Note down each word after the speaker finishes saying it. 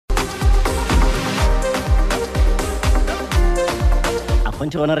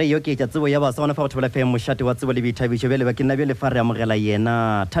Gonthi gona re yo ke tsa tsebo ya ba sona fa go thola FM moshate wa tsebo le bithabišo bele ba ke nna bele fa re amogela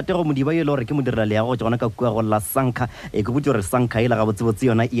yena Thatego Modiba yo le gore ke modirela ya go tsona ka kua go la Sanka ke botse gore Sanka ile ga botsebotse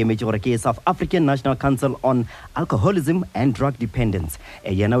yona e emetse gore ke South African National Council on Alcoholism and Drug Dependence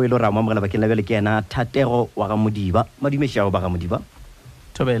yena o ile re amogela ba ke nna bele ke yena Thatego wa ga Modiba madimešago ba ga Modiba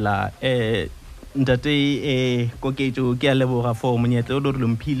thobela ntate koketso ke a leboga for monyetle o le re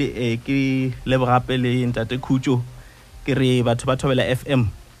lomphile ke leboga pele ntate Khutso ke re batho ba thobela FM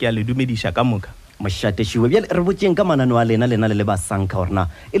ke a le dumedisha ka moka moshate shiwe bjale re botseng ka manano a lena le ba Sanka orna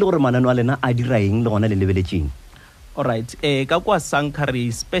e le gore manano a lena a dira eng le gona le lebeletseng alright ka kwa Sanka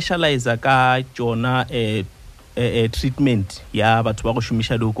re specialize ka tsona treatment ya batho ba go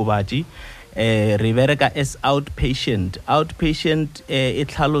shumisha diokobatši re bereka as outpatient e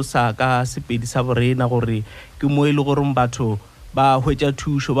tlhalosa ka sepedi sa borena gore ke mo ile gore batho ba hwetša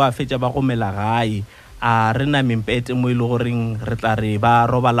thušo ba fetša ba gomela gae a rena mempete mo ile goreng re tla re ba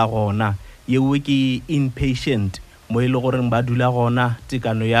robala gona yewe ke inpatient mo ile goreng ba dula gona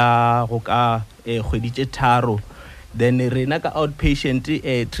tekano ya go ka kgweditše tharo then rena ka outpatient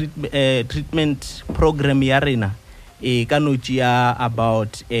treatment program ya rena ka notši ya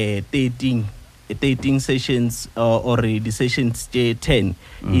about 13 sessions or the sessions 10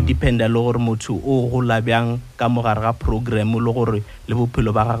 e dependa le gore motho o go la bjang ka mogare ga program le gore le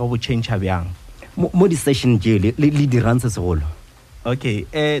bophelo ba gagwe bo change bjang mo di session je le dirang se segolo okay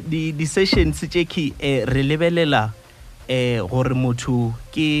di sessions tše ke re lebelela gore motho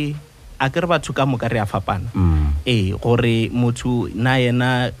ke a ke re batho ka moka re a fapana gore motho na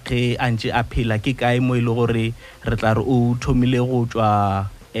yena ge antše a phela ke kae mo ile gore re tla re o thomile go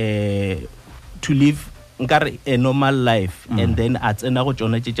tšwa to live nkare a normal life and then a tsena go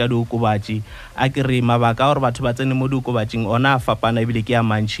tsona tše tša diokobatši a ke re mabaka gore batho ba tsene mo diokobatšing ona a fapana ebile ke a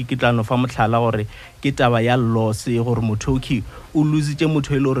mantši ke tla no fa mohlala gore ke taba ya loss gore motho o lositše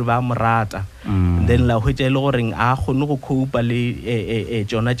motho ile gore ba mo rata then la hwetša ile goreng a kgone go copa le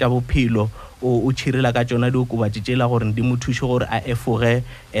tsona tša bophelo o tšhirela ka tsona diokobatši tšela gore di mo thuše gore a efoge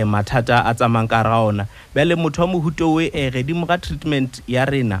mathata a tsamang ka ra ona bjale motho wa mohuto we ge di mo ga treatment ya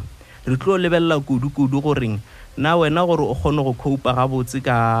rena re tlo lebelela kudu goreng na wena gore o kgone go copa gabotse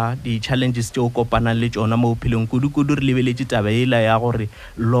ka di challenges tše o kopanang le tsona mo bophelong kudu re lebeletše taba ela ya gore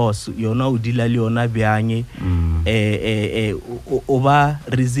loss yona o dila le yona bjang o ba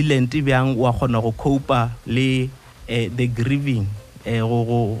resilient bjang wa kgona go copa le the grieving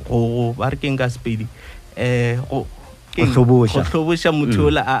go ba re keng ka sepedi go hloboša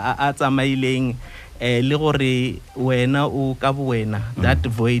motho ola a tsamaileng le gore wena o ka wena that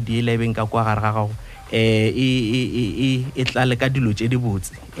void e lebeng ka kwa gare ga gago e tlale ka dilo tše di botse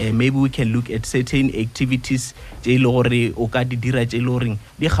maybe we can look at certain activities tše le gore o ka di dira tše le gore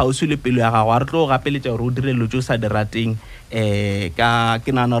di gausi le pelo ya gago a re tlo gapeletša gore o dire lo tšo sa di rateng ka ke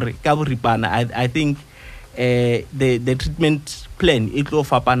nana gore ka boripana I think the treatment plan e tlo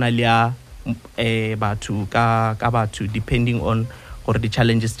fapana le ya batho ka batho depending on gore di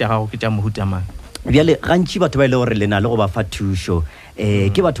challenges tša gago ke tša mohuta mang bjale gantši batho ba ile gore lena le go ba fa thušo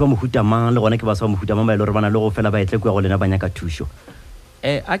ke batho ba mohuta mang le gona ke ba sa mohuta mang ba ile gore bana le go fela ba etle kwa go lena ba nyaka thušo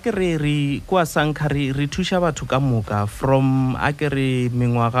a ke re kwa Sanka re thuša batho ka moka from a ke re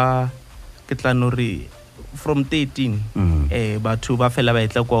mengwaga ke tla no re from 13 batho ba fela ba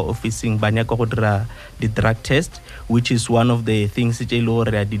etla kwa officing ba nyaka go dira di drug test which is one of the things tše ile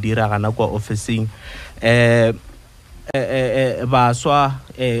gore a di dira gana kwa officing baswa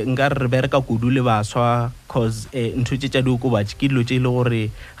nka re bereka kudu le baswa cause ntho tše tša diokobatši ke dilo tše ile gore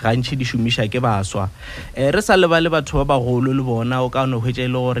gantši di šomiša ke baswa re sa leba le batho ba bagolo le bona o ka no hwetša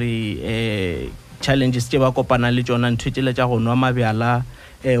ile gore challenges tše ba kopana le tšona ntho tšela tša go nwa mabjala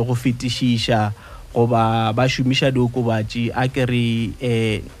go fetišiša goba ba šomiša diokobatši a ke re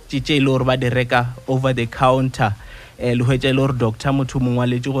tše ile gore ba di reka over the counter le hwetša ile gore doctor motho mongwe a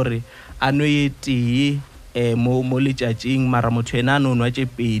letše gore a no ye tee mo letšatšing mara motho ena a no nwa tše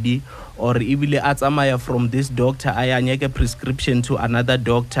pedi or ebile a tsamaya from this doctor a ya nyake prescription to another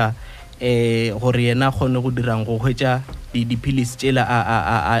doctor gore yena kgone go dirang go hwetša dipilisi tšela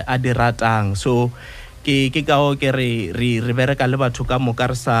a di ratang so ke kao ke re bereka le batho ka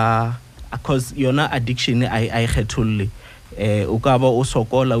moka re sa because yona addiction a ikgetholle o ka ba o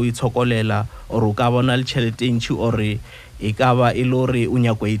sokola o itshokolela or o ka bona le tšhelete ntši or e ka ba e le gore o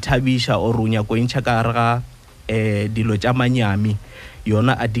nyako ithabiša or o nyako intšha ka gare ga dilo tša manyami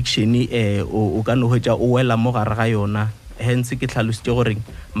yona addiction o ka no hwetša o wela mo gare ga yona hence ke tlhalositše gore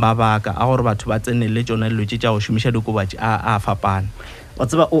mabaka a gore batho ba tsenele tšona dilo tše tša go šomiša diokobatši a fapana wa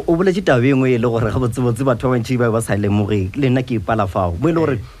tseba o boletše taba engwe e le gore ga botsebotse batho ba bantši ba sa lemoge le nna ke ipala fao mo e le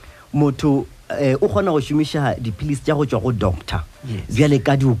gore motho o kgona go šomiša dipilisi tša go tšwa go doctor Yes. bjale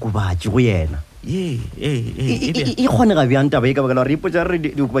ka diokobatši go yena e kgonega bjang taba e ka baka la gore ipotsa re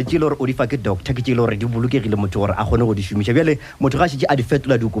diokobatši e le gore o di fa ke doctor ke tše e le gore di bolokegile motho gore a kgone go di šomiša bjale motho ga šetse a di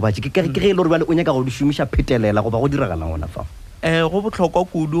fetola diokobatši ke ge e le gore bjale o nyaka go di šomiša phetelela goba go diragala gona fa go botlhokwa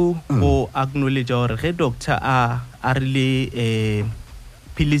kudu go acknowledge gore ge doctor a rile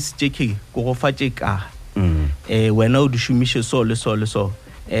pilisi tše ke go fa tše ka wena o di šomiše so le so le so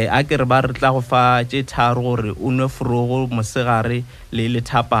a ke re ba re tla go fa tše tharo gore o nwe forogo mosegare le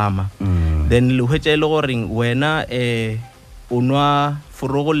thapama then le hwetša e le gore wena o nwa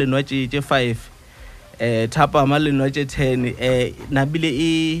forogo le nwa tše 5 thapama le nwa tše 10 nabile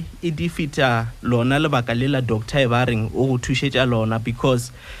e defeata lona lebaka le la doctor e ba reng o go thušetša lona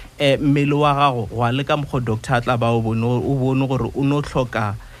because mmele wa gago wa le ka mokgo doctor a tla ba o bone gore o no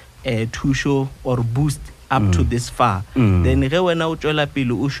hloka thušo or boost up to this far then ge wena o tšwela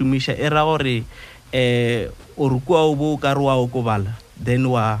pele o šomiša e ra gore o re kua o bo ka re wa okobala then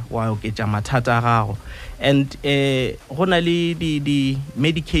wa oketša mathata a gago and go na le di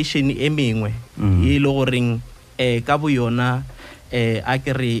medication e mengwe e le goreng ka bo yona a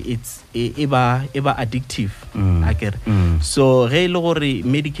ke re e ba addictive a ke re so ge e le gore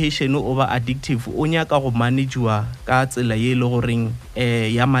medication o ba addictive o nyaka go managewa ka tsela ye e le goreng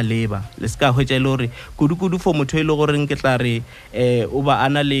ya maleba le ska hwetša e le gore kudu for motho e le goreng ke tla re o ba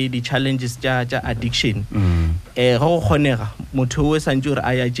ana le di-challenges tša addiction ge go kgonega motho o santse gore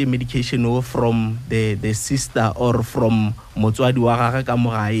a ya tše medication o from the sister or from motswadi wa gage ka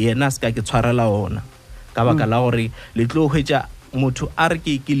mogae yena a ska ke tshwarela ona ka baka la gore le tlo hwetša motho a re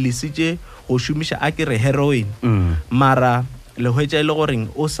ke lesitše go šomiša a ke re heroin mara le hwetša e le goreng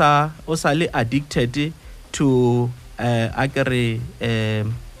o sa le addicted to a ke re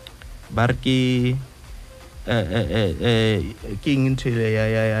ba re ke eng ntho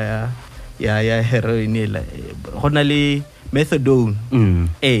ya heroin go na le methadone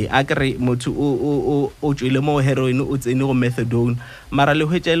a ke re motho o tšwele mo heroin o tsene go methadone mara le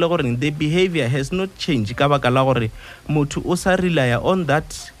hwetša e le gore the behavior has not changed ka baka la gore motho o sa rely on that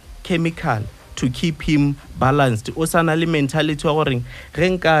chemical to keep him balanced o sa na le mentality wa gore ge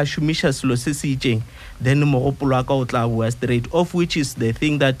nka šomiša selo se se itšeng then mogopolo wa ka o tla bua straight of which is the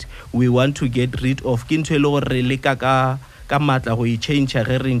thing that we want to get rid of ke ntho e le gore re leka ka matla go i-change ge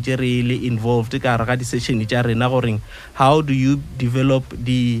re ntse re le involved ka re ga di-session tša rena gore how do you develop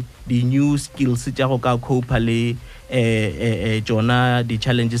the new skills tša go ka cope le tšona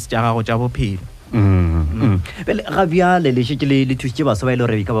di-challenges tša gago tša bophelo pele ga bjale le šetse le thusitše baswa ba e le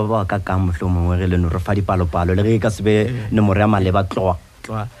gore ka ba ka mohlho mongwe ge le no re fa dipalopalo le ge ka sebe nomoro ya maleba tloa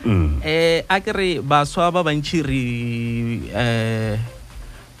a ke re baswa ba bantši re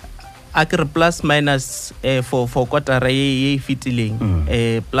a ke re plus minus for kotara ye fitileng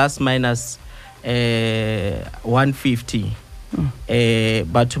plus minus 150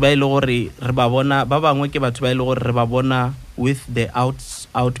 batho ba ile gore re ba bona ba bangwe ke batho ba ile gore re ba bona with the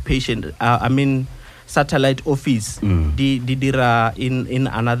outpatient I mean satellite office di dira in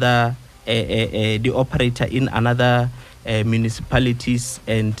another the operator in another municipalities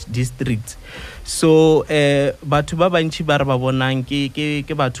and districts so batho ba bantši ba re ba bonang ke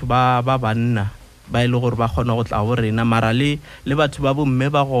batho ba banna ba ile gore ba kgona go tla go rena mara le batho ba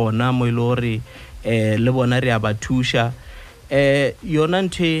bomme ba gona mo ile gore le bona re a ba thuša yona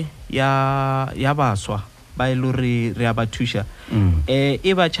nthe ya baswa ba ile re a ba thuša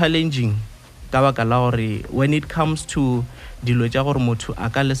e ba challenging ka baka la gore when it comes to dilo tša gore motho a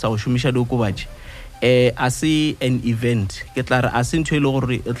ka lesa go šomiša diokobatši a se an event ke tla re a se ntho e le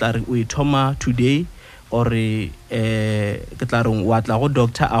gore e tla re o e thoma today or ke tla re wa tla go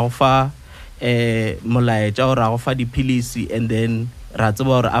doctor a go fa molaetša gore a go fa dipilisi and then ra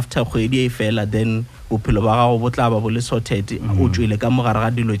tseba gore after kgwedi e fela then bophelo ba gago bo tla ba bo le sorted o tšwele ka mogare ga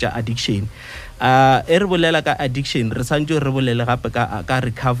dilo tša addiction e re bolela ka addiction re santse re bolele gape ka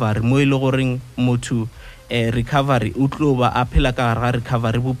recovery mo e le goreng motho recovery o tlo ba a phela ka gare ga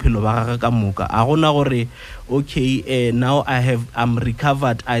recovery bophelo ba gagwe ka moka a gona gore okay now I'm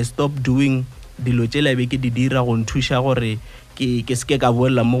recovered I stop doing dilo tše la be ke di dira go nthuša gore ke seke ka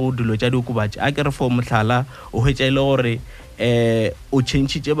boela mo dilo tša diokobatši a ke re for mohlala o hwetša ile gore o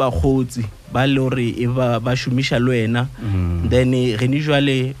change bagotsi ba le gore ba šomiša le wena then ge ne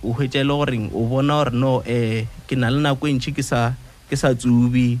jwale o hwetša ile gore o bona gore no ke na le nako e ntši ke sa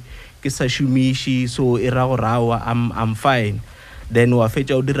tsubi ke sa šomiši so e ra gore awa I'm fine then wa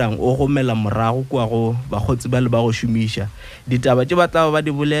fetša o dirang o gomela morago kwa go bagotsi ba le ba go šomiša ditaba tše ba tla ba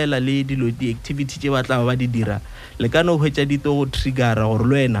di bolela le dilo di-activity tše ba tla ba di dira le ka no hwetša di to go triggera gore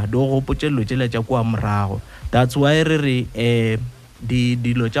le wena di go gopotše dilo tšela tša kwa morago that's why re re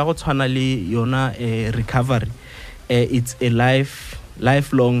dilo tša go tshwana le yona recovery it's a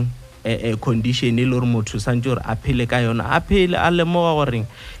lifelong condition e le gore motho santse gore a phele ka yona a phele a lemoga gore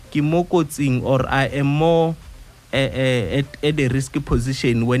ke mo kotsing or I am more at a risky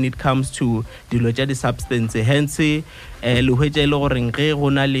position when it comes to dilo tša di-substance hence le hwetša e le gore ge go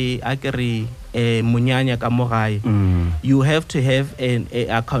na le a ke re monyanya ka mo gae you have to have an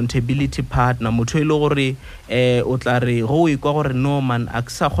accountability partner motho e le gore o tla re go e kwa gore no man a ke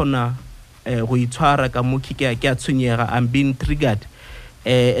sa kgona go itshwara ka mo ke a tshwenyega I'm being triggered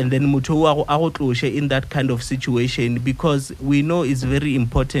and then motho o a go tloshe in that kind of situation because we know it's very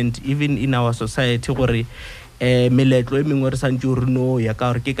important even in our society gore meletlo e mengwe re santse re no ya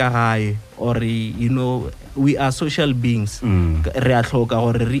ka gore ke ka gae or you know we are social beings re a tlhoka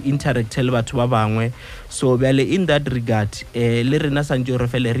gore re interact le batho ba bangwe so bjale in that regard le rena santse re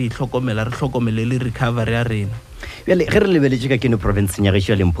fele re tlhokomele le recovery ya rena bjale ge re lebeletse ka keno provinceng ya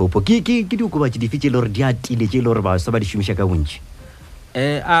gešo ya Limpopo ke diokobatši dife tše e le gore di atile tše e le gore bašwa ba di šomiša ka bontši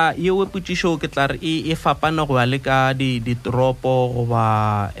yeo potšišo ke tla re e fapana go ya le ka ditoropo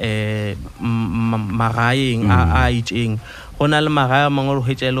goba magaeng a itšeng go na le magae a mangwe re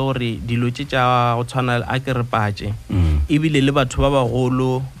hwetša e le gore dilo tše tša go tshwana a ke re patše ebile le batho ba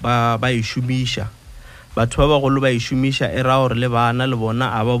bagolo ba e šomiša batho ba bagolo ba e šomiša e ra gore le bana le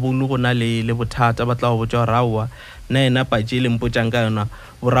bona a ba bone go na le bothata ba tla go botša gore aowa na ena patše e lempotšang ka yona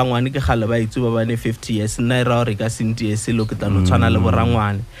borangwane ke gale ba itse ba bane 50 years nna e ra gore ka 70 years lo ke tla no tshwana le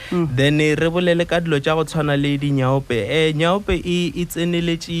borangwane then re bolele ka dilo tša go tshwana le dinyaope nyaope e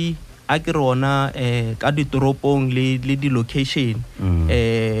tseneletše a ke re ona ka ditoropong le di-location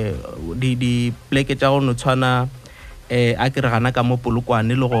di-pleke tša go no tshwana a ke re gana ka mo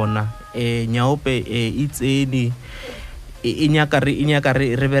Polokwane le gona nyaope e tsene e nyaka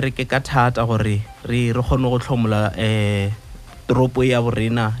re bereke ka thata gore re kgone go tlhomola toropo ya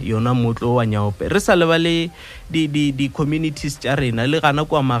borena yona motlo wa nyaope re sa lebale di-communities tša rena le gana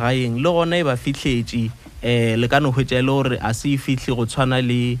kwa magaeng le gona e ba fihletše le ka no hwetša le gore a se e fihle go tshwana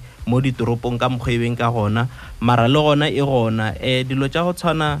le mo ditoropong ka mokgwebeng ka gona mara le gona e gona dilo tša go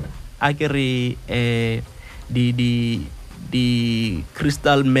tshwana a ke re di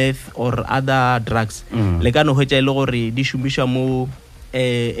crystal meth or other drugs le ka no hwetša le gore di šomišwa mo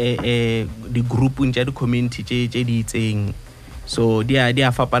di-groupong tša di-community tše di itseng so di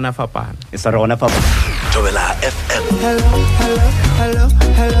a fapana e sa re gona Tobela FM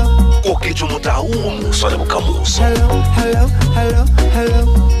o ke tšo motao go moso le bokamoso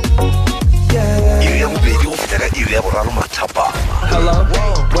iri ya bobedi go feta ka iri ya boraro mathapama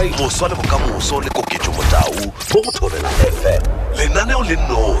moso le bokamoso le koketšo motao mo go Tobela FM lenaneo le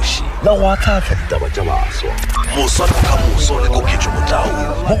noši la go atlhaatlha ditaba tša baswa moso le bokamoso le koketšo motao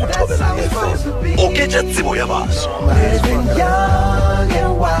mo go Tobela FM oketša tsebo ya baswa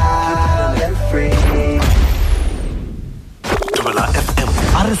Tobela FM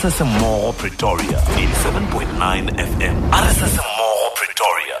RSS Mmogo Pretoria 87.9 FM RSS Mmogo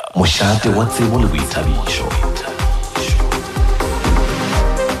Pretoria mošate wa tsebo le boithabišo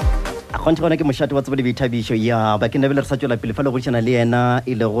kgonthe gona ke mošate wa tsebo le boithabišo ya ba ke nabele re sa tšwela pele fa le go tšhana le yena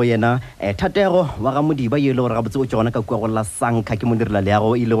e le go yena Thatego wa ga Modiba ye le gore ga botse o tšona ka kua go la Sanka ke mo direla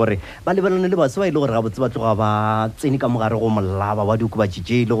leago e le gore ba lebelane le batho ba e le gore ga botse ba tloga ba tsene ka mogare go molaba wa diokobatši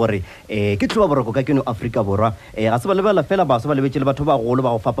tše e le gore ke tloba boroko ka keno Afrika Borwa ga se ba lebela fela batho ba lebetse le batho ba golo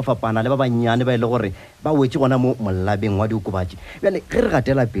ba go fapafapana le ba banyane ba e le gore ba wetse gona mo molabeng wa diokobatši bjale ge re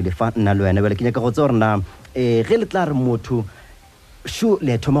gatela pele fa nna le wena bjale ke nyaka go tse gore na ge le tla re motho sho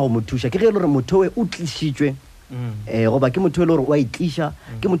le thoma go mothuša ke ge e le gore motho we o tlišitšwe goba ke motho e le gore o a itliša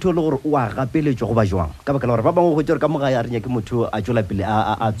ke motho e le gore o a gapeletšwa go ba jwang ka baka la gore ba bangwe go tse gore ka mogae a renya ke motho a tšwela pele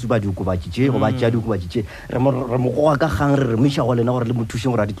a tsuba diokobatši tše goba tšea diokobatši tše re mo goga ka kgang re moiša go lena gore le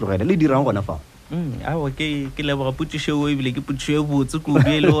mothušeng gore a di tlogele le dirang gona fao awa ke leboga potšišo eo ebile ke potšišo e botse kudu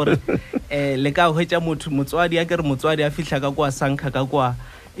e le gore le ka hwetša motswadi a ke re motswadi a fihla ka kwa Sanka ka kwa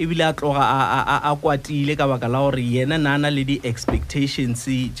ebile a tloga a kwatile ka baka la gore yena nana le di-expectations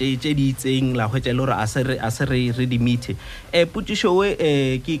tše di itseng la hwetša le gore a se re di meete potšišo we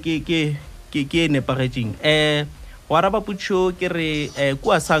ke e nepagetšeng go araba potšišo ke re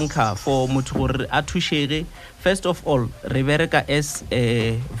kua Sanka for motho gore a thušege first of all re bereka as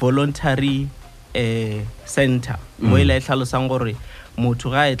voluntary center mo e la e tlhalosang gore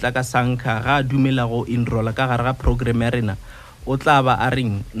motho ga e tla ka Sanka ga a dumela go enrolla ka gare ga program ya rena o tla ba a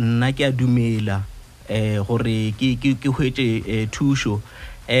reng nna ke a dumela gore ke hwetše thušo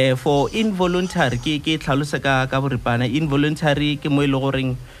for involuntary ke tlhalose ka boripana involuntary ke mo e le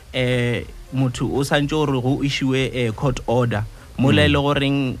goreng motho o santse gore go issuwe court order mola le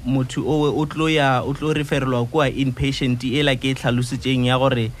goreng motho o tlo referelwa kwa inpatient e la ke tlhalositseng ya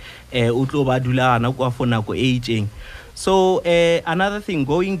gore o tlo ba dulana kwa for nako e itseng. So another thing,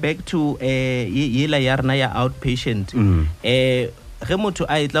 going back to yela ya rena ya outpatient, ge motho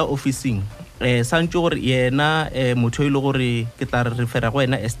a etla officing santse gore yena motho ile gore ke tla refera go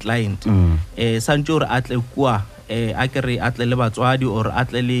wena as client santse gore a tle kwa a kere a tle le batswadi or a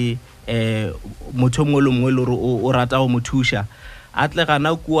tle le motho mongwe le mongwe le gore o rata go mothusha a tle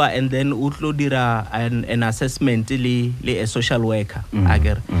gana kwa, and then o tlo dira an assessment le a social worker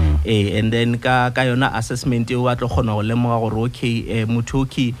akere and then ka yona assessment e wa tlo gona go lemoga gore okay motho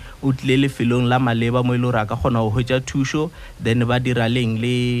okay o tle le felong la maleba mo ile gore a ka gona go hwetša thušo, then ba dira leng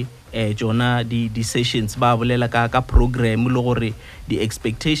le jona di sessions ba bolela ka program le gore the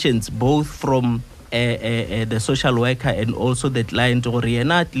expectations both from the social worker and also the client gore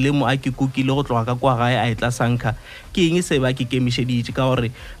yena le mo a ke kukile go tloga ka kwa gae a etla sanka ke eng se ba ke kemišeditše ka gore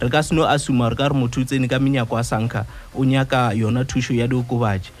re ka seno assume re ka re motho tsene ka menyako a sanka o nyaka yona thušo ya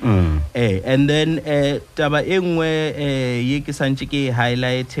diokobatši and then taba e nngwe ye ke santse ke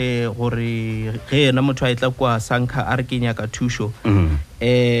highlight gore ge yena motho a etla kwa sanka a re ke nyaka thušo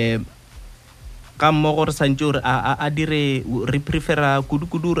ka mmogo re santse gore a dire re prefera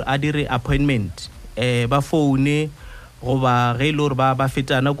kudu a dire appointment ba phone goba ge ile gore ba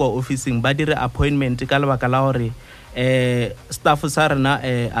fetana kwa officing ba dire appointment ka lebaka la gore staff sa rena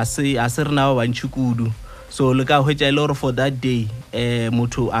a se rena ba bantši kudu, so le ka hwetša ile gore for that day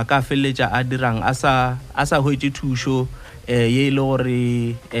motho a ka feletša a dirang a sa hwetše thušo ye ile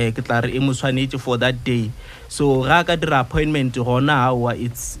gore ke tla re e mo tshwanetše for that day. So ga ka dira appointment gona hawa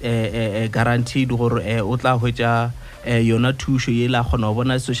it's guaranteed gore o tla hwetša yona thušo ye la gona go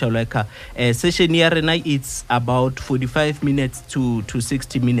bona social worker. Session ya rena it's about 45 minutes to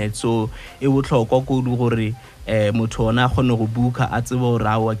 60 minutes, so e botlhokwa kudu gore motho ona a kgone go buka a tsebe gore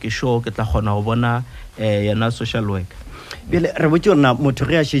awa ke sure ke tla gona go bona yona social worker. Bele re botse rona motho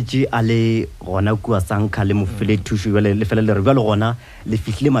re a šetše a le gona kua sanka le mofele thušo bjale lefele le re bjale gona le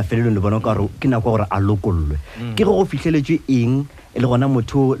fihlile mafelelong le bona ka gore ke nako gore a lokollwe ke go fihleletswe eng e le gona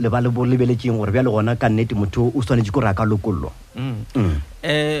motho le ba le lebeletšeng gore bjale gona ka nnete motho o swanetše gore a ka lokollwa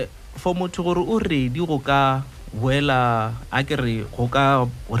for motho gore o ready go ka boela a kere go ka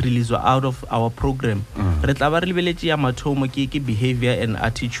release out of our program re tla ba re lebeletše ya mathomo ke behavior and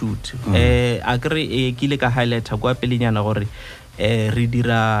attitude a kere ke ile ka highlighta kwa pelenyana gore re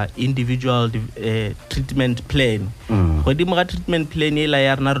dira individual treatment plan godimo ga treatment plan e la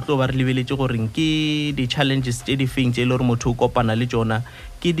ya rena re tlo ba re lebeletše gore ke di challenges tše di feng tše le gore motho o kopana le tšona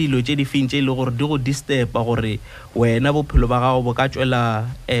ke dilo tše di feng tše le gore di go disturba gore wena bophelo ba gago bo ka tšwela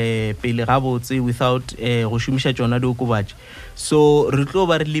pele ga botse without go šomiša tšona diokobatši. So re tlo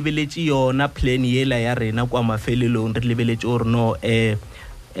ba re lebeletše yona plan yela ya rena kwa mafelelong re lebeletše gore no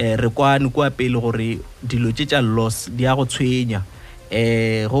re kwane kwa pele gore dilo tše tša loss di a go tshwenya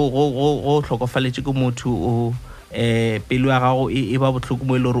go hlokofaletše ke motho o pelo ya gago e ba botlhoko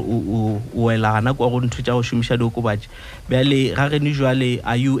mo ile gore o wela gana kwa go ntho tša go šomiša diokobatši bjale ga gene jwale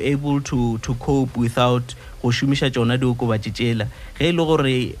are you able to cope without go šomiša tšona diokobatši tšela ge e le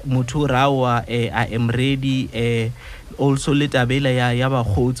gore motho rawa I am ready also le tabela ya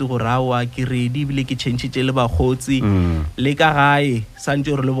bagotsi go rawa ke ready bile ke tšhentšitše le bagotsi le ka gae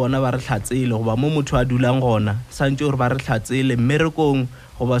santse gore le bona ba re tlhatsele goba mo motho a dulang gona santse gore ba re tlhatsele mmerekong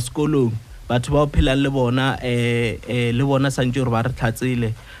goba sekolong batho ba o phelang le bona santse gore ba re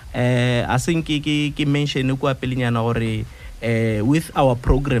tlhatsele a seng ke mention kwa pelenyana gore with our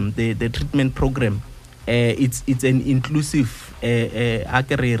program the treatment program it's an inclusive a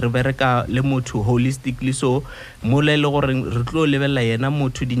ke re bereka le motho holistically, so mole le gore re tlo lebella yena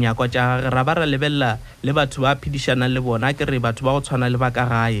motho dinyakwa tša ra ba ra lebella le batho ba phedišana le bona a ke re batho ba go tshwana le ba ka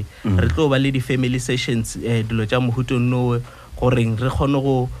gae re tlo ba le di family sessions dilo tša mohutong no gore re kgone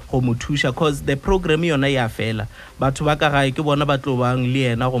go mo thusha cause the program yona ya fela batho ba ka gae ke bona ba tlo bang le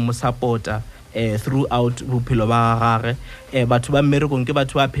yena go mo supporta throughout bophelo ba gagwe batho ba mmerekong ke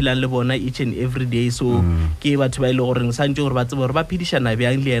batho ba phelang le bona each and every day, so ke batho ba ile gore santse gore ba tsebe gore ba phedišana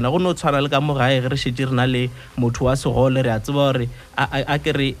bjang le yena go no tshwana le ka mo gae ge re šetse re na le motho wa segole re a tseba gore a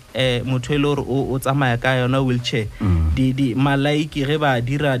ke re motho e le gore o tsamaya ka yona wheelchair di malaiki ge ba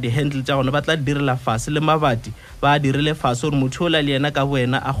dira di handle tša gona ba tla direla fase le mabati ba dirile fase gore motho ola le yena ka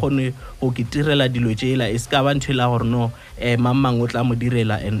boena a kgone go ketirela dilo tšela e se ka ba ntho e la gore no mamang o tla mo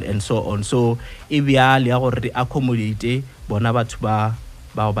direla and so on, so e bjale ya gore re accommodate bona batho ba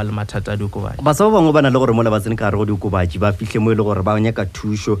le mathata a diokobatši ba sa bangwe ba na le gore mola ba tsene ka gare go diokobatši ba fihle mo e le gore ba nyaka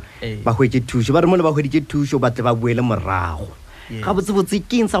thušo ba hwetše thušo ba re mola ba hweditše thušo ba tle ba boele morago ga botsebotse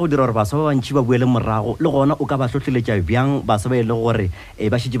ke eng sa go dira gore baswa ba bantši ba buele morago le gona o ka ba tlhotlheletša bjang baswa ba e le gore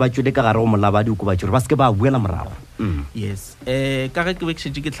ba šetse ba tšwele ka gare go molaba diokobatši gore ba seke ba buela morago yes ka ge ke be ke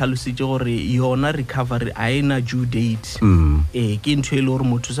šetse ke tlhalositše gore yona recovery a ena due date ke ntho e le gore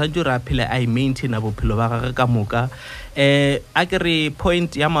motho sa tse re a phele a maintaina bophelo ba gage ka moka a ke re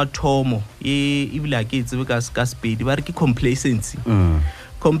point ya mathomo ebile a ke e tsebe ka sepedi ba re ke complacency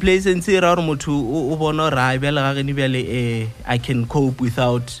complacency ra gore motho o bona gore a bjale ga gene bjale I can cope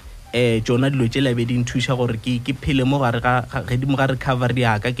without jona dilo tse la be di nthuša gore ke phele mo gare ga gedimo ga recovery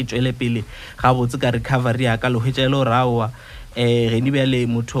ya ka ke tšwele pele ga botse ka recovery ya ka le hwetša le gore aowa gene bjale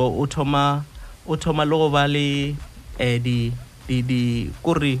motho o thoma le go ba le di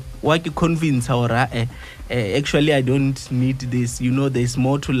kore wa ke convince gore actually I don't need this, you know, there's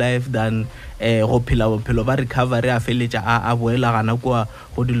more to life than go phela bophelo ba recovery a feletša a boela gana kwa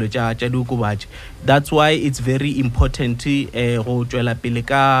go dilo tša diokobatši. That's why it's very important go tšwela pele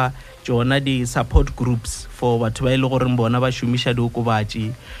ka tšona di support groups for batho ba ile gore bona ba šomiša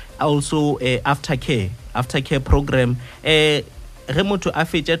diokobatši. Also aftercare program ge motho a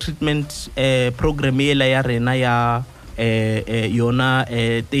fetša treatment program ela ya rena ya yona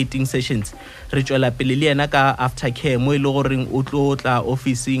 13 sessions re tšwela pele le yena ka aftercare mo e le goreng o tlo tla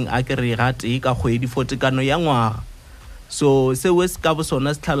officing a ke re ga tee ka kgwedi for tekano ya ngwaga. So seo se ka bo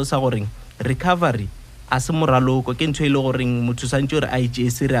sona se tlhalosa goreng recovery a se moraloko ke ntho e le goreng motho santse gore a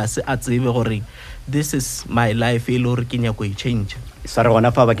itše serious a tsebe gore this is my life e le gore ke nyako e change. sa re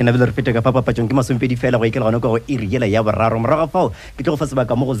gona fa ba ke nabele re fete ka papapatšong ke masomepedi fela go ikela gona kwa go iri yela ya boraro morago fao ke tlo go fa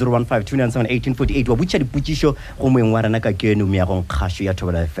sebaka mo go 01529781848 wa botša dipotšišo go moeng wa rena ka keno meagong kgašo ya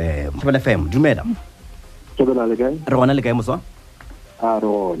Thobela FM dumela le kae re gona le kae moswa a re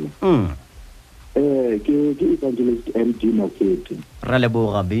gona ke evangelist MD Makete ra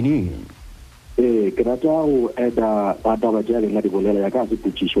leboga beni ke rata go eda taba tša rena di bolela ya ka se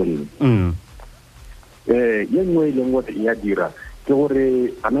potšišo nne ye nngwe e leng gore ya dira ke gore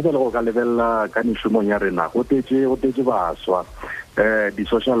ana le go ka lebelela ka mešomong ya rena go tetse baswa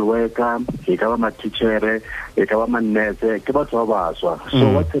di-social worker e ka ba matitšhere e ka ba mannese ke batho ba baswa so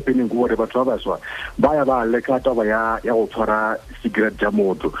what's happening ke gore batho ba baswa ba ya ba leka taba ya go tshwara cigarette ja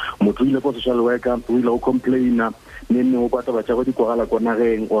motho o ile ko social worker o ile go complaina nne o batla ba tša go dikogala ko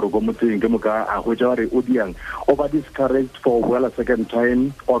nageng or go motseng ke moka a hwetša gore o diang o ba discouraged for well a second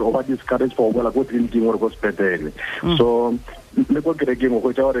time or o ba discouraged for well go clinic or go hospital so le ko kerekeng go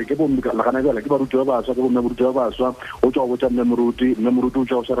tšwa gore ke bo lagana bjala ke baruti ba baswa ke bo mmemoruti ba baswa o tšwa go botša mmemoruti o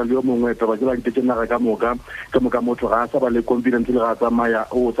tšwa go swara le yo mongwe taba ke ba ditetse naga ka moka motho ga a sa ba le confidence le ga a tsamaya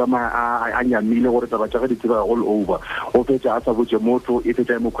a nyamile gore taba tša ge di tseba all over o fetša a sa botse motho e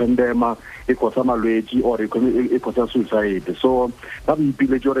fetša e mo condemna e kosa malwetši or e kosa suicide so ba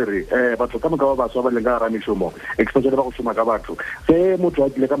boipiletse gore re batho ka moka ba baswa ba leng ka gara mešomo especially ba go šoma ka batho se motho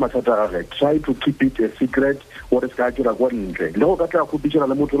a tlile ka mathata a gage try to keep it a secret gore se ka tšwela kwa ntle le go ka tla go pitšela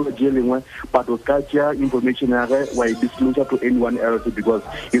le motho le tšee lengwe but o ska tšea information ya ge wa e disclosure to anyone else because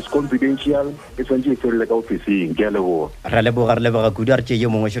it's confidential e tshwanetse e felele ka officing ke a leboga re leboga kudu a re tšee ye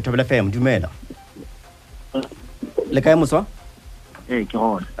mongwe šo Thobela FM dumela le kae moswa ke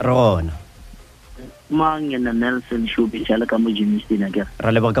gona re gona mang ena Nelson Shubi tšale ka mo Jimiston akere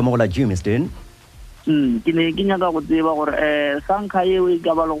ra leboga ka mo go la Jimiston ke ne ke nyaka go tseba gore sankha eo e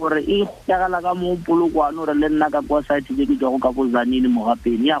ka ba le gore e gala ka mo polokwane gore le nna ka kwa site ke go ka bozanini mo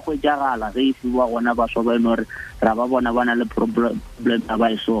gapeng ya go jagala ge e fiwa gona ba so ba eno re ra ba bona bana le problem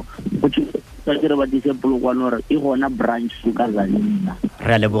ba so go tšwa ke re ba dise polokwane gore e gona branch ka zanina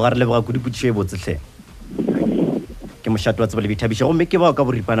re leboga go dipotšišo e botsetlhe ke mošato wa tsebo le boithabišo gomme ke bao ka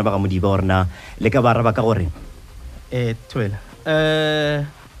boripana ba ga modiba gorena le ka ba raba ka gore Thobela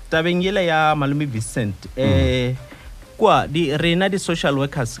tabeng yela ya malome Vincent kwa rena di social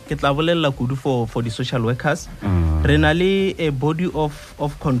workers ke tla bolela kudu for the social workers rena le a body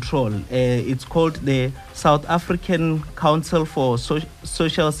of control it's called the South African Council for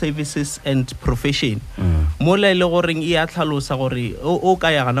Social Services and Profession mola ile goreng e a tlhalosa gore o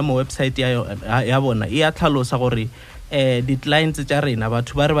ka ya gana mo website ya bona e a tlhalosa gore di clients tša rena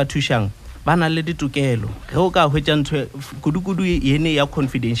batho ba re ba thušang ba na le ditokelo ge o ka hwetša ntho kudu yene ya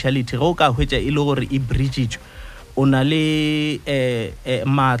confidentiality ge o ka hwetša e le gore e breachitšwe o na le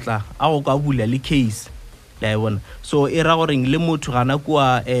maatla a go ka bula le case la bona so e ra goreng le motho gana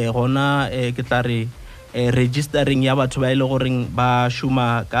kua gona ke tla re registering ya batho ba ile goreng ba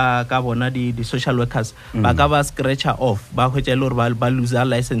šoma ka bona di social workers ba ka ba scratcher off ba hwetša le gore ba lose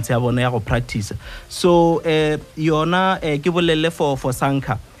license ya bona ya go practice so yona ke bolele for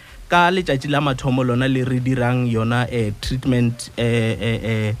sankha ka letšatši la mathomo lona le re dirang yona treatment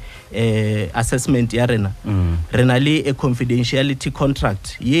assessment ya rena rena le a confidentiality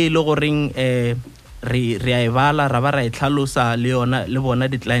contract ye le goreng re a e bala ra ba ra e tlhalosa le yona le bona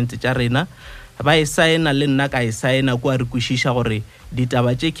di-clients tša rena ba e saena le nna ka e saena kwa re kwešiša gore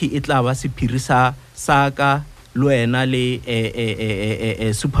ditaba tše ke e tla ba sephiri sa ka le wena le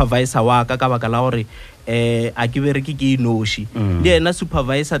supervisor wa ka baka la gore a ke bereke ke inoši le yena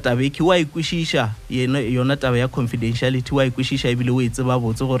supervisor tabe ke wa ikwešiša yona taba ya confidentiality wa ikwešiša ebile o e tseba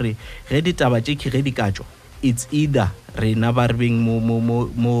botse gore ge ditaba tše ke ge di ka tšwa it's either rena ba re beng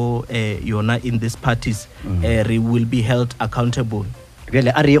mo yona in these parties re will be held accountable.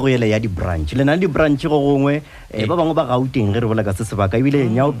 Bjale a re go yele ya di-branch le na le di-branch go gongwe ba bangwe ba Gauteng ge re bola ka se sebaka ebile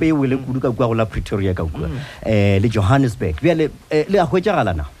Nyaope o le kudu ka kwa go la Pretoria ka kwa le Johannesburg bjale le a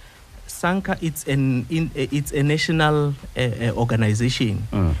hwetšagala na SANCA it's a national organization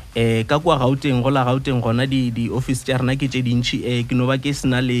ka kwa Gauteng go la Gauteng gona di office tša rena ke tše dintši ke no ba ke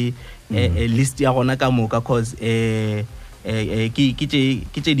sena le list ya gona ka moka cause ke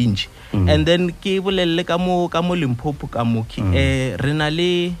tše dintši and then ke bolelle ka mo Limpopo ka mo re na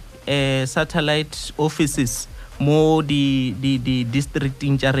le satellite offices mo di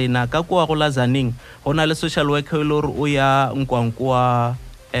districting tša rena ka kwa go la Zaneng go na le social worker le gore o ya nkwankwa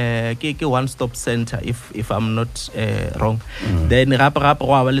ke one stop center if I'm not wrong then gape go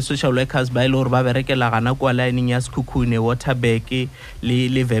ba le social workers ba ile gore ba berekela gana kwa lining ya Sekhukhune Waterberg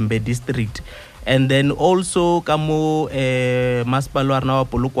le Vembe district and then also ka mo masepala wa rena wa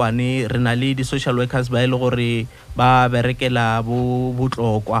Polokwane re na le di-social workers ba ile gore ba berekela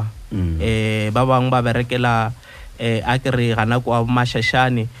botlokwa ba bang ba berekela a ke re gana kwa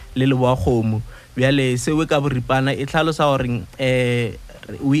Mashashane le boa Kgomo bjale sewe ka boripana e tlhalosa gore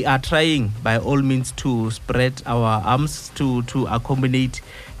we are trying by all means to spread our arms to accommodate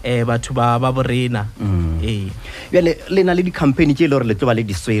batho ba borena bjale le na le di-campaign tše e le gore le tlo ba le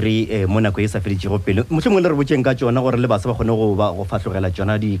diswere mo nako e sa feditšego pele mohlomongwe le re botseng ka tšona gore le basa ba kgone go fatlogela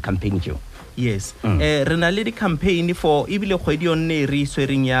tšona di-campaign tšeo yes re na le di-campaign for ebile kgwedi yonne re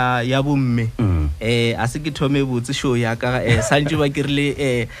iswereng ya bomme a se ke thome botse show ya ka santse ba ke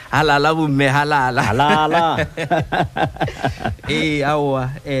rile halala bomme halala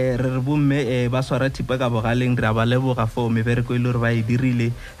aowa re bomme ba swara thipa ka bogaleng re a ba leboga for mebereko e le gore ba e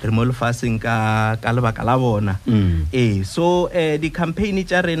dirile re mo lefaseng ka lebaka la bona so di-campaign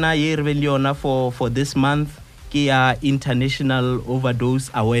tša rena ye re be le yona for this month ke ya international overdose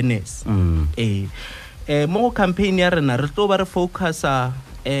awareness mo campaign ya rena re tlo ba re focusa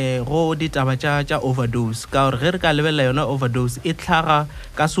go ditaba tša overdose ka gore ge re ka lebelela yona overdose e tlhaga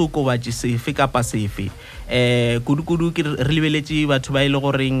ka seokobatši sefe kapa sefe kudu re lebeletše batho ba ile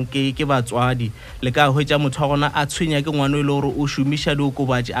goreng ke batswadi le ka hwetša motho wa gona a tshwenya ke ngwana ile gore o šomiša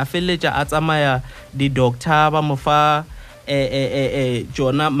diokobatši a feleletša a tsamaya di-doctor ba mo fa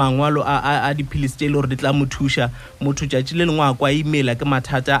jona mangwalo a dipilisi tše e le gore di tla mo thuša motho tšatši le lengwe a kwa emaila ke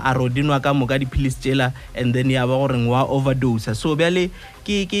mathata a rodinwa ka moka dipilisi tšela and then ya ba goreng wa overdose so bjale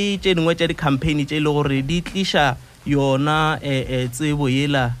ke tše dingwe tša di-campaign tše e le gore di tliša yona tsebo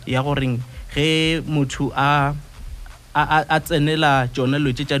yela ya goreng ge motho a tsenela tšona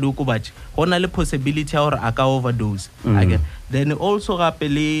lotše tša diokobatši go na le possibility ya gore a ka overdose then also gape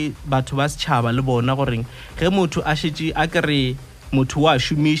le batho ba setšhaba le bona goreng ge motho a šetše a kere motho wa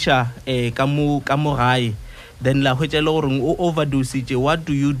šomiša ka mo gae then la hwetša le goreng o overdositše what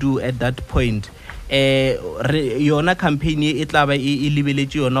do you do at that point yona campaign e tla ba e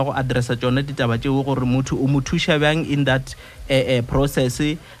lebeletše yona go addressa tšona ditaba tšeo gore motho o mo thuša bjang in that process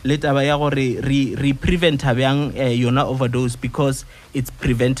le taba ya gore re preventa bjang yona overdose because it's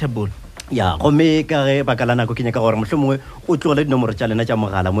preventable ya gomme ka ge baka la nako ke nyaka gore mohlomongwe o tlogele dinomoro tša lena tša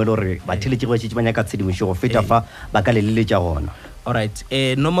mogala mo e le gore batheletše go šetše ba nyaka tshedimošo go feta fa ba ka lelele tša gona alright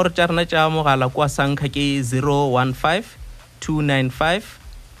nomoro tša rena tša mogala kwa SANCA ke 015 295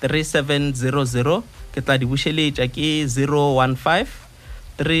 3700 ke tla di bušeletša ke 015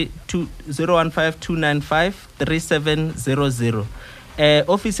 295 3700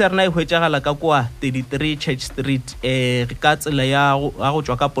 office ya rena e hwetšagala ka kwa 33 Church Street ka tsela ya go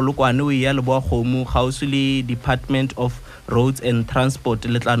tšwa ka Polokwane o ya Leboa Kgomo gausi le Department of Roads and Transport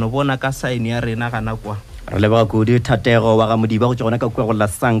le tla no bona ka sign ya rena gana kwa re leboga kudu Thatego wa ga Modiba go tšona ka kwa go la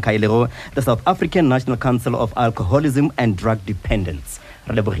SANCA e lego the South African National Council of Alcoholism and Drug Dependence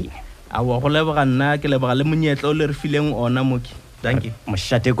re lebogile awa go leboga nna ke leboga le monyetla o le re fileng ona moki thank you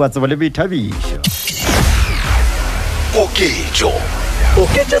mošate kwa tsebo le boithabišo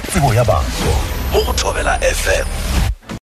oketša tsebo ya batho mo go Thobela FM